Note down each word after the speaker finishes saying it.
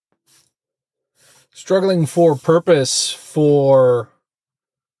Struggling for Purpose for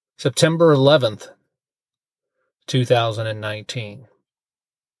September 11th, 2019.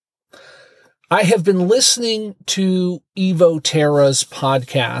 I have been listening to Evo Terra's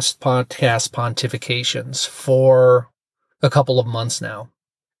podcast Pontifications, for a couple of months now.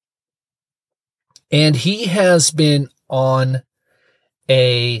 And he has been on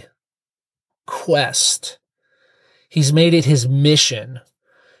a quest. He's made it his mission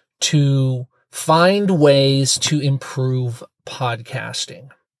to find ways to improve podcasting.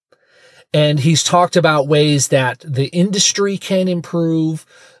 And he's talked about ways that the industry can improve,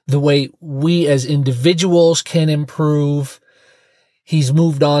 the way we as individuals can improve. He's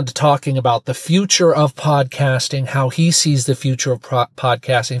moved on to talking about the future of podcasting, how he sees the future of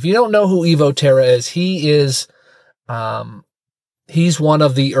podcasting. If you don't know who Evo Terra is, he's one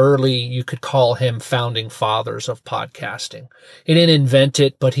of the early, you could call him founding fathers of podcasting. He didn't invent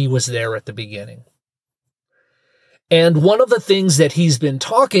it, but he was there at the beginning. And one of the things that he's been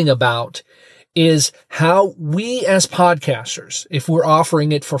talking about is how we as podcasters, if we're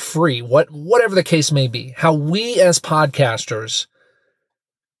offering it for free, whatever the case may be, how we as podcasters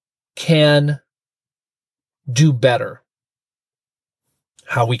can do better.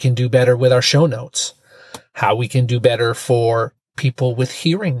 How we can do better with our show notes. How we can do better for people with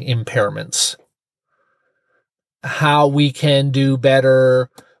hearing impairments. How we can do better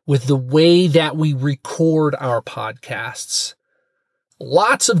with the way that we record our podcasts.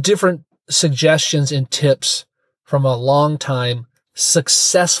 Lots of different suggestions and tips from a long-time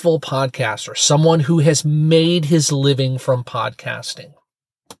successful podcaster, someone who has made his living from podcasting.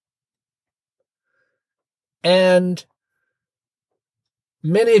 And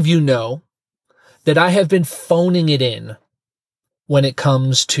many of you know that I have been phoning it in when it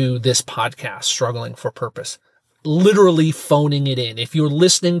comes to this podcast, Struggling for Purpose. Literally phoning it in. If you're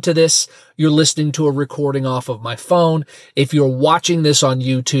listening to this, you're listening to a recording off of my phone. If you're watching this on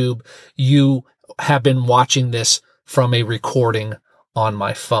YouTube, you have been watching this from a recording on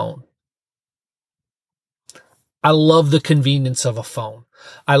my phone. I love the convenience of a phone.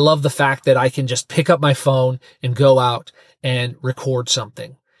 I love the fact that I can just pick up my phone and go out and record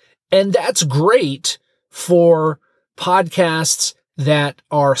something. And that's great for podcasts that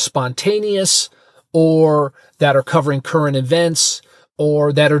are spontaneous, or that are covering current events,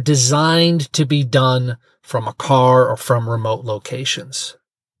 or that are designed to be done from a car or from remote locations.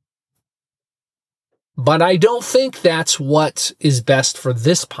 But I don't think that's what is best for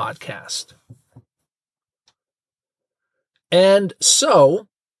this podcast. And so,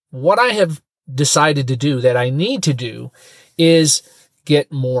 what I have decided to do, that I need to do, is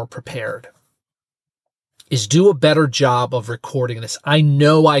get more prepared. Is do a better job of recording this. I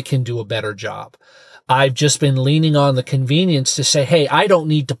know I can do a better job. I've just been leaning on the convenience to say, hey, I don't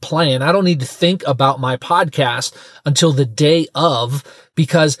need to plan. I don't need to think about my podcast until the day of,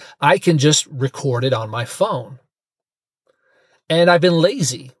 because I can just record it on my phone. And I've been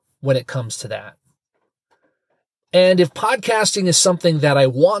lazy when it comes to that. And if podcasting is something that I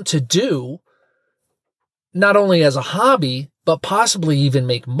want to do, not only as a hobby, but possibly even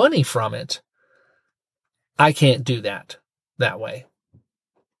make money from it, I can't do that way.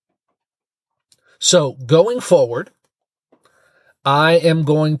 So going forward, I am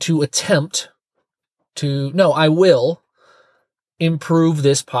going to I will improve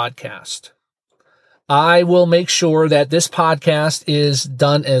this podcast. I will make sure that this podcast is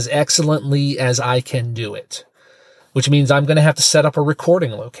done as excellently as I can do it, which means I'm going to have to set up a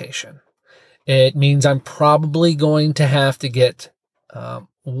recording location. It means I'm probably going to have to get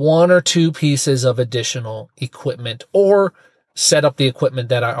one or two pieces of additional equipment, or set up the equipment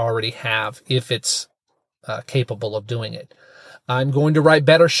that I already have if it's capable of doing it. I'm going to write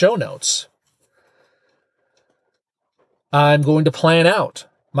better show notes. I'm going to plan out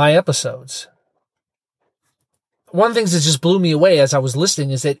my episodes. One of the things that just blew me away as I was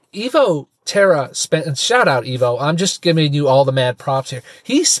listening is that Evo Terra and shout out Evo, I'm just giving you all the mad props here.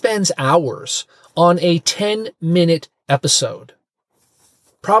 He spends hours on a 10-minute episode.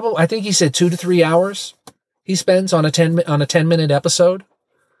 Probably, I think he said 2 to 3 hours he spends on a 10-minute episode.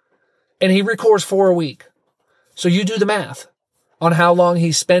 And he records 4 a week. So you do the math on how long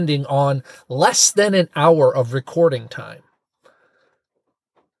he's spending on less than an hour of recording time.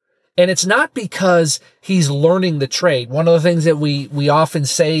 And it's not because he's learning the trade. One of the things that we often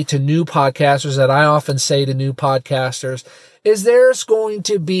say to new podcasters, that I often say to new podcasters, is there's going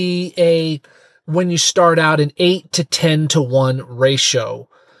to be when you start out, an 8 to 10 to 1 ratio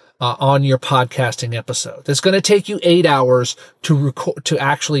on your podcasting episode. It's going to take you 8 hours to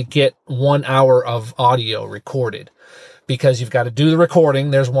actually get 1 hour of audio recorded. because you've got to do the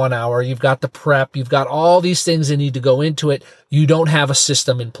recording. There's 1 hour. You've got the prep. You've got all these things that need to go into it. You don't have a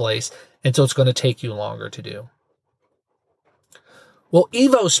system in place. And so it's going to take you longer to do. Well,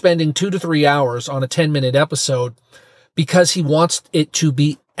 Evo's spending 2 to 3 hours on a 10-minute episode because he wants it to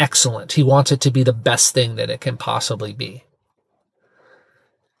be excellent. He wants it to be the best thing that it can possibly be.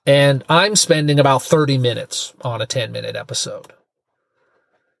 And I'm spending about 30 minutes on a 10-minute episode.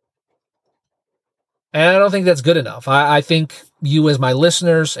 And I don't think that's good enough. I think you as my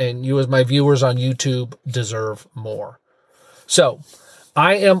listeners and you as my viewers on YouTube deserve more. So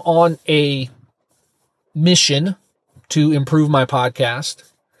I am on a mission to improve my podcast.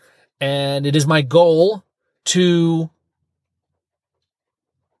 And it is my goal to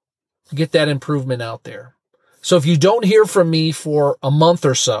get that improvement out there. So if you don't hear from me for a month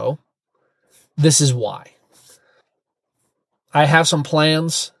or so, this is why. I have some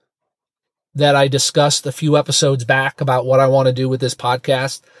plans that I discussed a few episodes back about what I want to do with this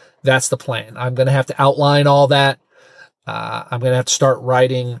podcast. That's the plan. I'm going to have to outline all that. I'm going to have to start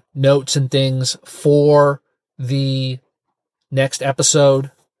writing notes and things for the next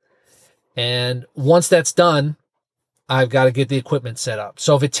episode. And once that's done, I've got to get the equipment set up.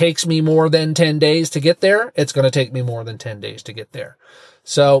 So if it takes me more than 10 days to get there, it's going to take me more than 10 days to get there.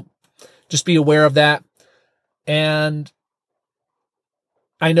 So just be aware of that. And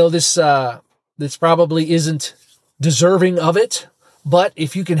I know this probably isn't deserving of it, but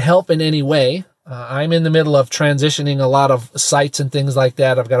if you can help in any way, I'm in the middle of transitioning a lot of sites and things like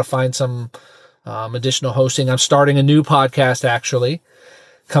that. I've got to find some additional hosting. I'm starting a new podcast, actually,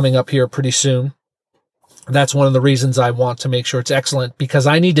 coming up here pretty soon. That's one of the reasons I want to make sure it's excellent, because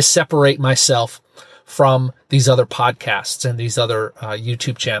I need to separate myself from these other podcasts and these other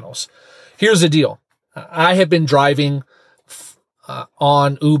YouTube channels. Here's the deal. I have been driving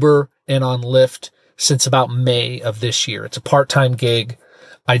on Uber and on Lyft since about May of this year. It's a part-time gig.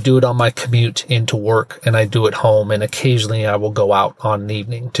 I do it on my commute into work, and I do it home, and occasionally I will go out on an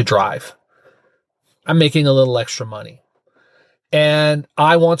evening to drive. I'm making a little extra money. And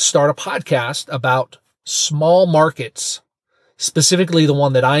I want to start a podcast about small markets, specifically the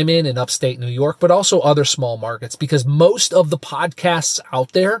one that I'm in upstate New York, but also other small markets, because most of the podcasts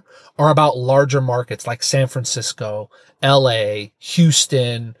out there are about larger markets like San Francisco, LA,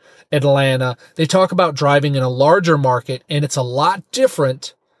 Houston, Atlanta. They talk about driving in a larger market, and it's a lot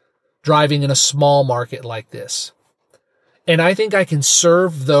different driving in a small market like this. And I think I can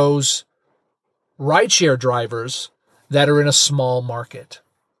serve those rideshare drivers that are in a small market.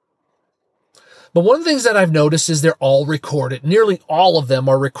 But one of the things that I've noticed is they're all recorded. Nearly all of them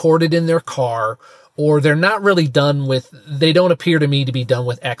are recorded in their car, or they're not really they don't appear to me to be done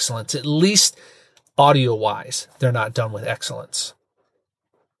with excellence. At least audio-wise, they're not done with excellence.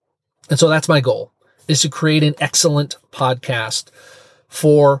 And so that's my goal, is to create an excellent podcast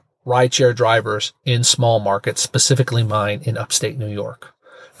for rideshare drivers in small markets, specifically mine in upstate New York.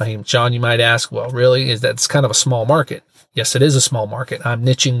 I mean, John, you might ask, well, really? That's kind of a small market? Yes, it is a small market. I'm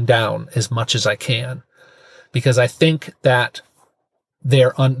niching down as much as I can because I think that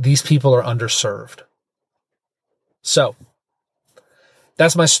these people are underserved. So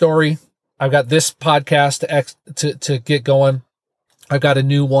that's my story. I've got this podcast to get going. I've got a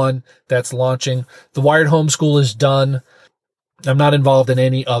new one that's launching. The Wired Homeschool is done. I'm not involved in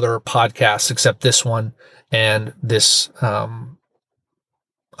any other podcasts except this one and this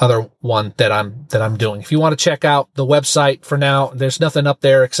other one that I'm doing. If you want to check out the website for now, there's nothing up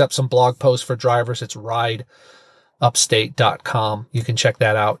there except some blog posts for drivers. It's rideupstate.com. You can check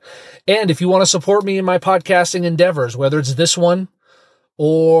that out. And if you want to support me in my podcasting endeavors, whether it's this one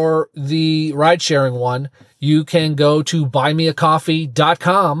or the ride sharing one, you can go to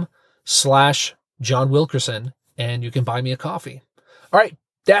buymeacoffee.com/John Wilkerson and you can buy me a coffee. All right.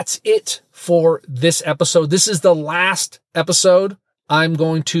 That's it for this episode. This is the last episode I'm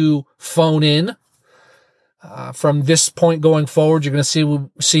going to phone in. From this point going forward, you're going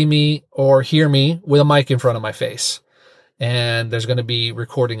to see me or hear me with a mic in front of my face. And there's going to be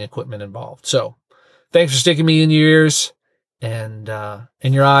recording equipment involved. So thanks for sticking me in your ears and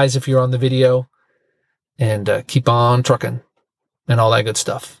in your eyes if you're on the video. And keep on trucking and all that good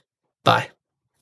stuff. Bye.